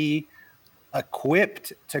really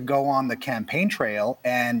equipped to go on the campaign trail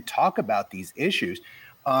and talk about these issues?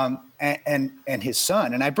 And his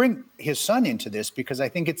son, and I bring his son into this because I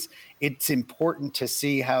think it's important to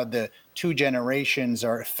see how the two generations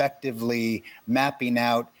are effectively mapping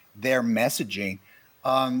out their messaging.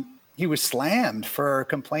 He was slammed for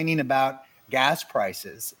complaining about gas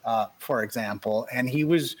prices, for example, and he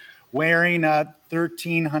was wearing a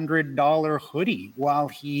 $1,300 hoodie while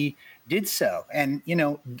he did so. And,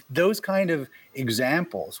 those kind of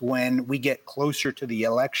examples, when we get closer to the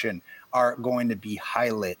election, are going to be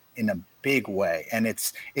highlighted in a big way. And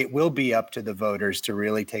it will be up to the voters to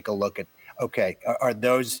really take a look at, okay, are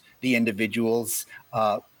those the individuals,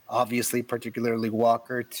 obviously, particularly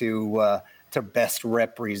Walker, to best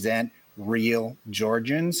represent real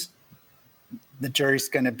Georgians? The jury's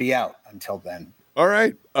going to be out until then. All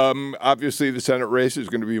right. Obviously, the Senate race is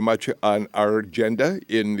going to be much on our agenda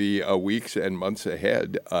in the weeks and months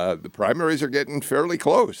ahead. The primaries are getting fairly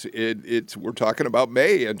close. We're talking about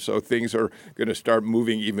May, and so things are going to start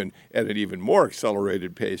moving even at an even more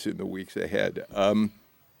accelerated pace in the weeks ahead.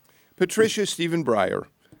 Patricia, Stephen Breyer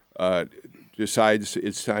decides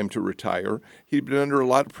it's time to retire. He'd been under a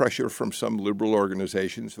lot of pressure from some liberal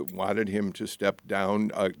organizations that wanted him to step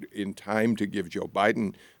down in time to give Joe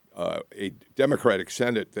Biden a Democratic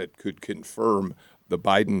Senate that could confirm the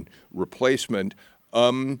Biden replacement.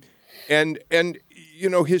 And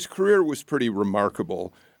his career was pretty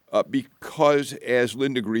remarkable because, as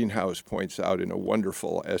Linda Greenhouse points out in a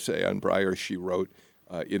wonderful essay on Breyer she wrote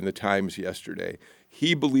in the Times yesterday,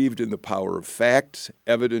 he believed in the power of facts,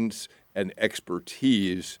 evidence, and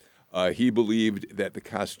expertise. He believed that the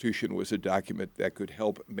Constitution was a document that could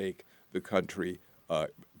help make the country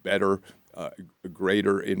better,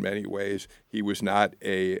 greater in many ways. He was not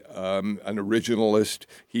an originalist.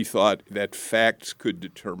 He thought that facts could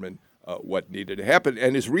determine what needed to happen.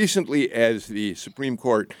 And as recently as the Supreme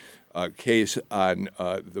Court case on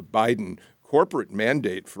the Biden corporate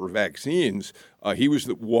mandate for vaccines, he was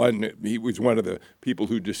one of the people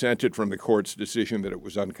who dissented from the court's decision that it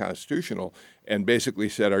was unconstitutional, and basically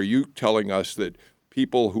said, are you telling us that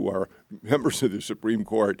people who are members of the Supreme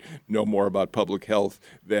Court know more about public health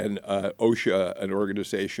than OSHA, an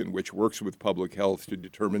organization which works with public health to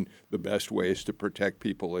determine the best ways to protect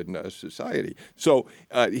people in society? So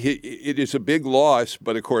it is a big loss,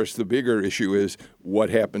 but of course the bigger issue is what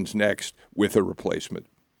happens next with a replacement.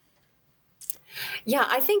 Yeah,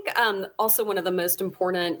 I think also one of the most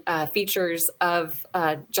important features of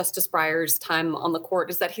Justice Breyer's time on the court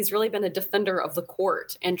is that he's really been a defender of the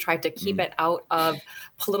court and tried to keep it out of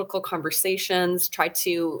political conversations, tried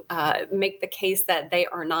to make the case that they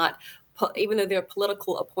are not, even though they're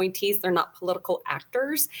political appointees, they're not political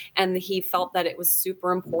actors. And he felt that it was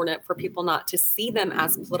super important for people not to see them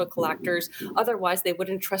as political actors. Otherwise, they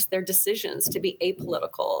wouldn't trust their decisions to be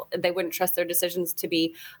apolitical. They wouldn't trust their decisions to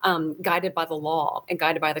be guided by the law and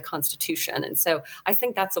guided by the Constitution. And so I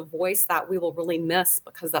think that's a voice that we will really miss,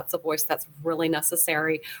 because that's a voice that's really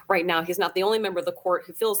necessary right now. He's not the only member of the court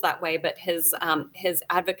who feels that way, but his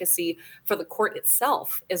advocacy for the court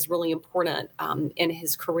itself is really important in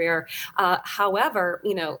his career. However,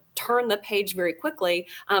 turn the page very quickly.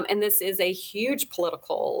 And this is a huge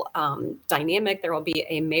political dynamic. There will be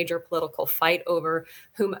a major political fight over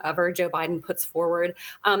whomever Joe Biden puts forward.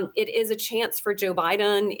 It is a chance for Joe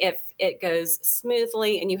Biden, if it goes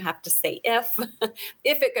smoothly, and you have to say if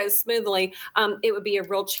it goes smoothly, it would be a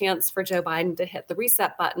real chance for Joe Biden to hit the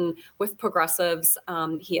reset button with progressives.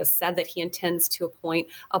 He has said that he intends to appoint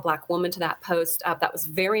a Black woman to that post. That was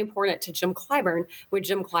very important to Jim Clyburn, when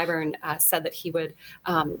Jim Clyburn said that he would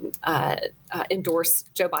endorse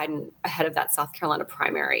Joe Biden ahead of that South Carolina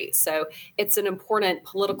primary. So it's an important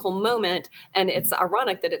political moment, and it's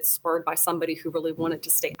ironic that it's spurred by somebody who really wanted to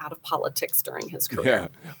stay out of politics during his career.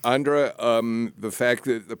 Yeah. Andra, the fact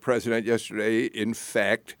that the president yesterday, in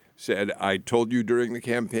fact, said, I told you during the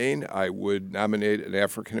campaign I would nominate an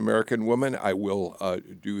African-American woman, I will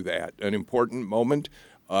do that. An important moment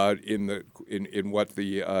in what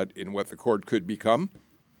the court could become.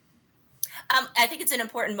 I think it's an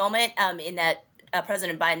important moment in that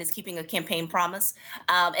President Biden is keeping a campaign promise.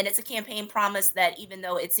 And it's a campaign promise that, even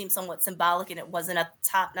though it seems somewhat symbolic and it wasn't at the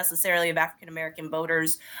top necessarily of African-American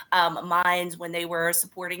voters' minds when they were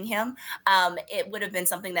supporting him, it would have been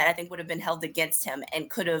something that I think would have been held against him and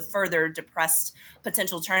could have further depressed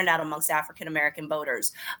potential turnout amongst African-American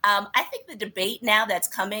voters. I think the debate now that's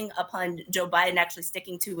coming upon Joe Biden actually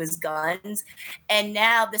sticking to his guns, and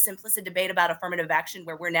now this implicit debate about affirmative action,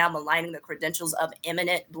 where we're now maligning the credentials of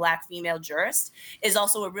eminent Black female jurists, is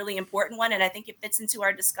also a really important one. And I think it fits into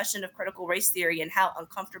our discussion of critical race theory and how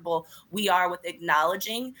uncomfortable we are with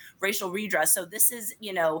acknowledging racial redress. So this is,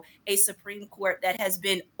 a Supreme Court that has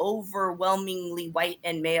been overwhelmingly white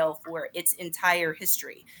and male for its entire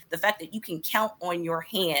history. The fact that you can count on your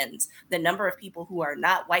hands the number of people who are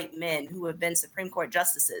not white men who have been Supreme Court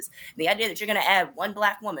justices, the idea that you're going to add one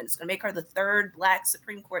Black woman, it's going to make her the third Black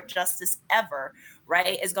Supreme Court justice ever,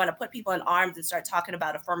 right, is going to put people in arms and start talking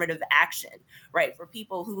about affirmative action, right, for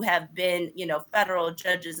people who have been, federal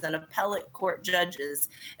judges and appellate court judges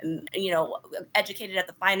and, educated at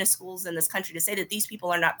the finest schools in this country, to say that these people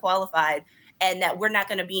are not qualified and that we're not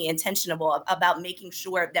going to be intentional about making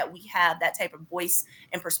sure that we have that type of voice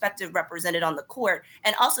and perspective represented on the court.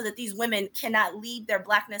 And also that these women cannot leave their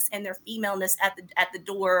Blackness and their femaleness at the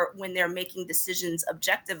door when they're making decisions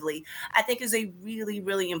objectively, I think is a really,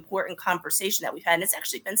 really important conversation that we've had. And it's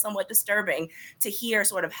actually been somewhat disturbing to hear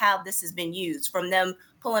sort of how this has been used, from them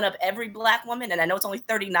pulling up every Black woman, and I know it's only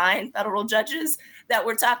 39 federal judges that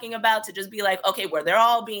we're talking about, to just be like, okay, well, they're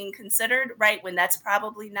all being considered, right, when that's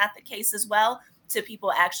probably not the case as well, to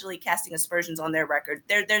people actually casting aspersions on their record.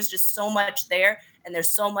 There's just so much there, and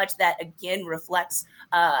there's so much that, again, reflects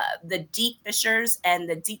the deep fissures and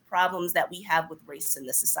the deep problems that we have with race in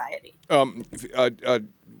this society.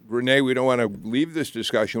 Rene, we don't want to leave this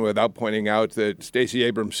discussion without pointing out that Stacey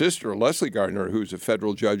Abrams' sister, Leslie Gardner, who's a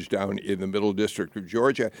federal judge down in the Middle District of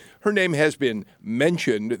Georgia, her name has been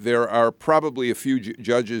mentioned. There are probably a few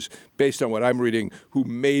judges, based on what I'm reading, who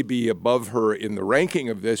may be above her in the ranking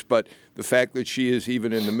of this, but the fact that she is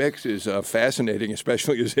even in the mix is fascinating,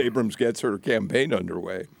 especially as Abrams gets her campaign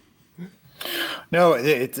underway. No,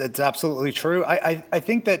 it's absolutely true. I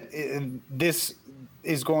think that this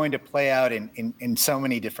is going to play out in so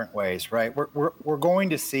many different ways, right? We're going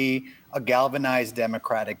to see a galvanized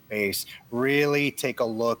Democratic base really take a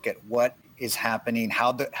look at what is happening,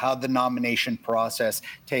 how the nomination process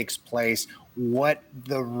takes place, what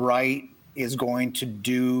the right is going to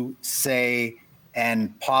do, say,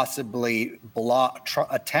 and possibly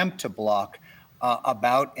attempt to block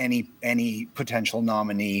about any potential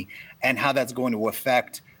nominee, and how that's going to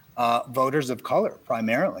affect voters of color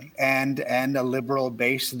primarily, and a liberal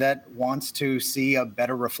base that wants to see a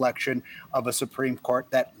better reflection of a Supreme Court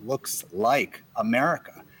that looks like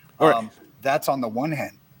America. Right. That's on the one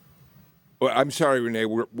hand. Well, I'm sorry, Rene.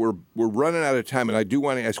 We're running out of time, and I do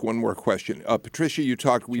want to ask one more question. Patricia, you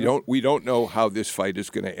talked. We don't know how this fight is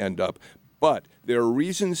going to end up, but there are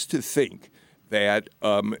reasons to think that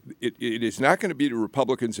it is not going to be the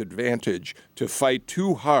Republicans' advantage to fight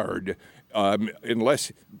too hard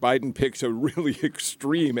unless Biden picks a really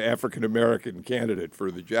extreme African-American candidate for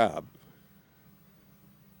the job.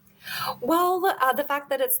 Well, the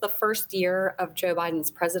fact that it's the first year of Joe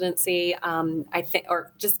Biden's presidency, I think,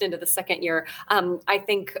 or just into the second year, I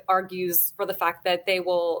think argues for the fact that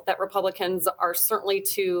that Republicans are certainly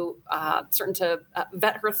certain to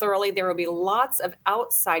vet her thoroughly. There will be lots of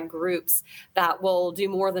outside groups that will do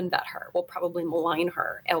more than vet her, will probably malign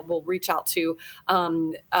her, and will reach out to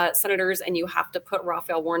senators, and you have to put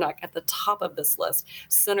Raphael Warnock at the top of this list.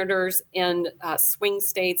 Senators in swing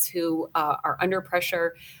states who are under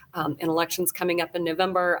pressure in elections coming up in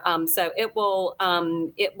November. So there will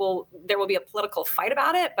be a political fight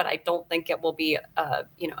about it, but I don't think it will be a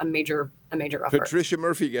major effort. Patricia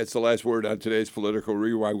Murphy gets the last word on today's Political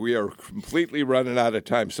Rewind. We are completely running out of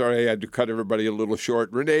time. Sorry I had to cut everybody a little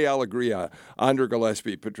short. Rene Alegria, Andra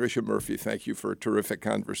Gillespie, Patricia Murphy, thank you for a terrific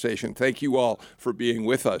conversation. Thank you all for being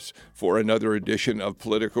with us for another edition of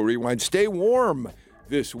Political Rewind. Stay warm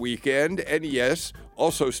this weekend, and yes,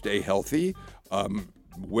 also stay healthy.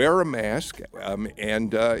 Wear a mask,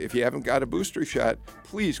 and if you haven't got a booster shot,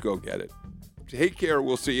 please go get it. Take care.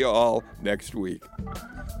 We'll see you all next week.